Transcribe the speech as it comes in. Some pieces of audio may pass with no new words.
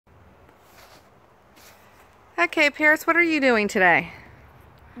Okay, Paris, what are you doing today?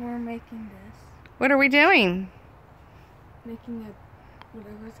 We're making this. What are we doing? Making a,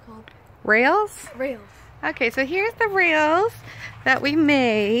 whatever it's called. Rails? Rails. Okay, so here's the rails that we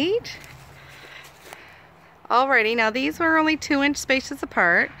made. Alrighty, now these were only 2-inch spaces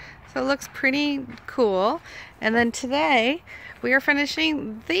apart, so it looks pretty cool. And then today, we are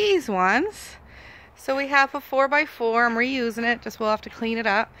finishing these ones. So we have a 4x4, I'm reusing it, just we'll have to clean it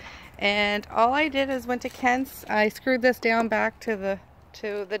up. And all I did is went to Ken's, I screwed this down back to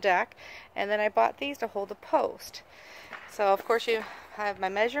the deck, and then I bought these to hold a post. So of course you have my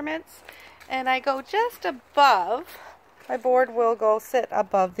measurements, and I go just above, my board will go sit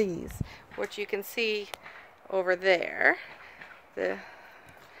above these, which you can see over there. So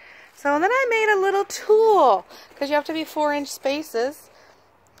then I made a little tool, because you have to be 4-inch spaces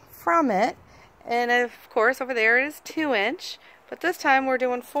from it. And of course over there it is 2-inch, but this time we're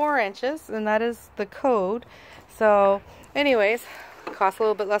doing 4 inches, and that is the code. So anyways, it costs a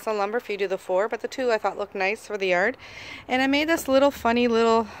little bit less on lumber if you do the 4, but the 2 I thought looked nice for the yard. And I made this little funny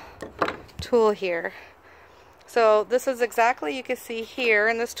little tool here. So this is exactly, you can see here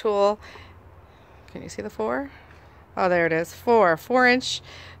in this tool, can you see the 4? Oh, there it is, 4-inch.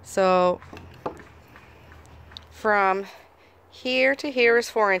 So from here to here is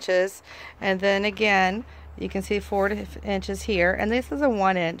 4 inches, and then again you can see 4 inches here, and this is a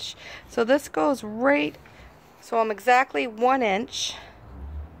 1-inch. So this goes right, so I'm exactly 1 inch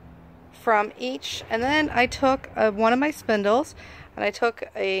from each. And then I took one of my spindles, and I took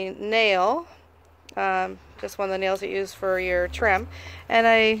a nail, just one of the nails that you use for your trim, and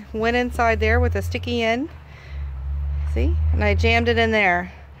I went inside there with a sticky end, see, and I jammed it in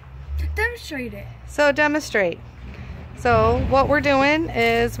there. Demonstrate it. So demonstrate. So what we're doing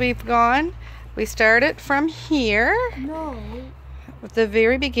is we start it from here. No. At the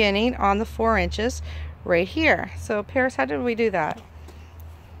very beginning on the 4 inches right here. So Paris, how did we do that?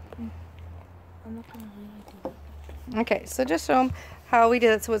 I'm not going to really do that. Okay, so just show them how we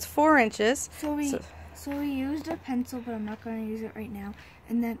did it. So it's 4 inches. So we used a pencil, but I'm not going to use it right now.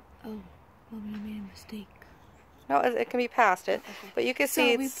 And then, oh, well, we made a mistake. No, it can be past it. Okay. But you can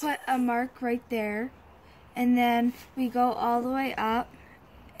see so we put a mark right there. And then we go all the way up,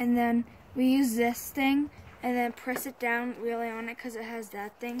 and then we use this thing, and then press it down really on it because it has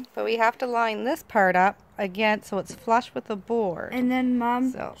that thing. But we have to line this part up again so it's flush with the board. And then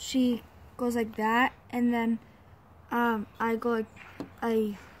Mom, she goes like that, and then I go like,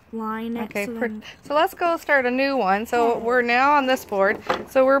 I line it. Okay, so let's go start a new one. So we're now on this board.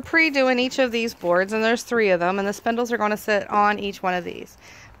 So we're pre-doing each of these boards, and there's 3 of them, and the spindles are going to sit on each one of these.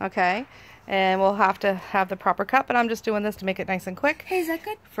 Okay? And we'll have to have the proper cut, but I'm just doing this to make it nice and quick. Hey, is that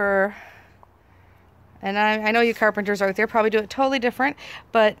good? And I know you carpenters out there probably do it totally different,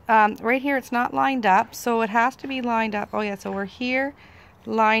 but right here it's not lined up, so it has to be lined up. Oh yeah, so we're here,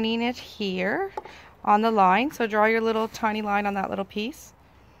 lining it here on the line. So draw your little tiny line on that little piece.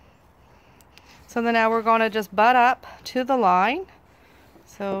 So then now we're going to just butt up to the line.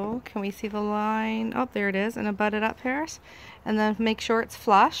 So can we see the line? Oh, there it is, and then butt it up, Paris. And then make sure it's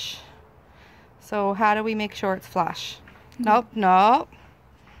flush. So how do we make sure it's flush? Nope.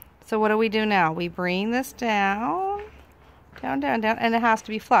 So what do we do now? We bring this down, down, and it has to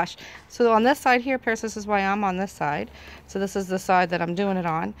be flush. So on this side here, Paris, this is why I'm on this side. So this is the side that I'm doing it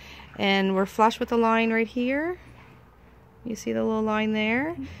on. And we're flush with the line right here. You see the little line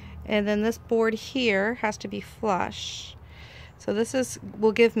there? And then this board here has to be flush. So this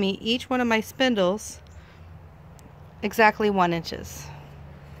will give me each one of my spindles exactly 1 inches.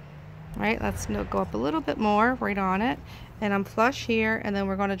 Right, let's go up a little bit more right on it, and I'm flush here, and then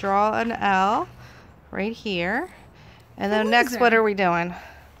we're going to draw an L right here, and then next what are we doing?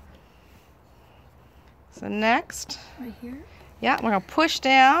 So next, right here, yeah, we're going to push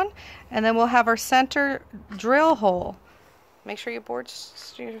down, and then we'll have our center drill hole. Make sure your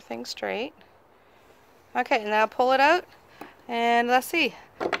thing straight. Okay, now pull it out, and let's see,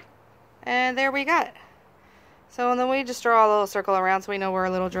 and there we got it. So then we just draw a little circle around so we know where our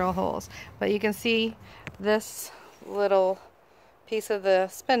little drill holes. But you can see this little piece of the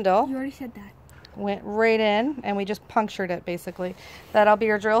spindle. You already said that. Went right in, and we just punctured it basically. That'll be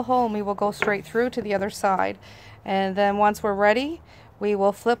our drill hole, and we will go straight through to the other side. And then once we're ready, we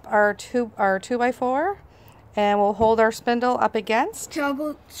will flip our 2x4, and we'll hold our spindle up against. So I'll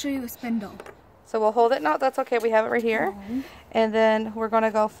go show you a spindle. So we'll hold it. No, that's okay. We have it right here. And then we're going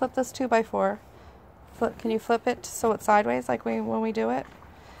to go flip this 2x4. Can you flip it so it's sideways like when we do it?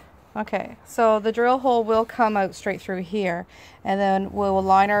 Okay, so the drill hole will come out straight through here, and then we'll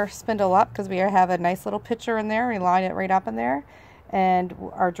line our spindle up because we have a nice little picture in there. We line it right up in there, and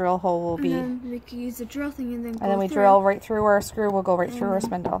our drill hole will be. And then we can use the drill thing and then. And then we drill right through our screw. We'll go right through our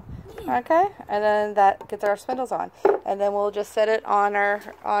spindle. Yeah. Okay, and then that gets our spindles on, and then we'll just set it on our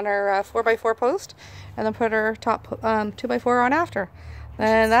 4x4 post, and then put our top 2x4 on after.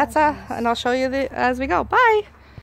 And that's and I'll show you as we go. Bye.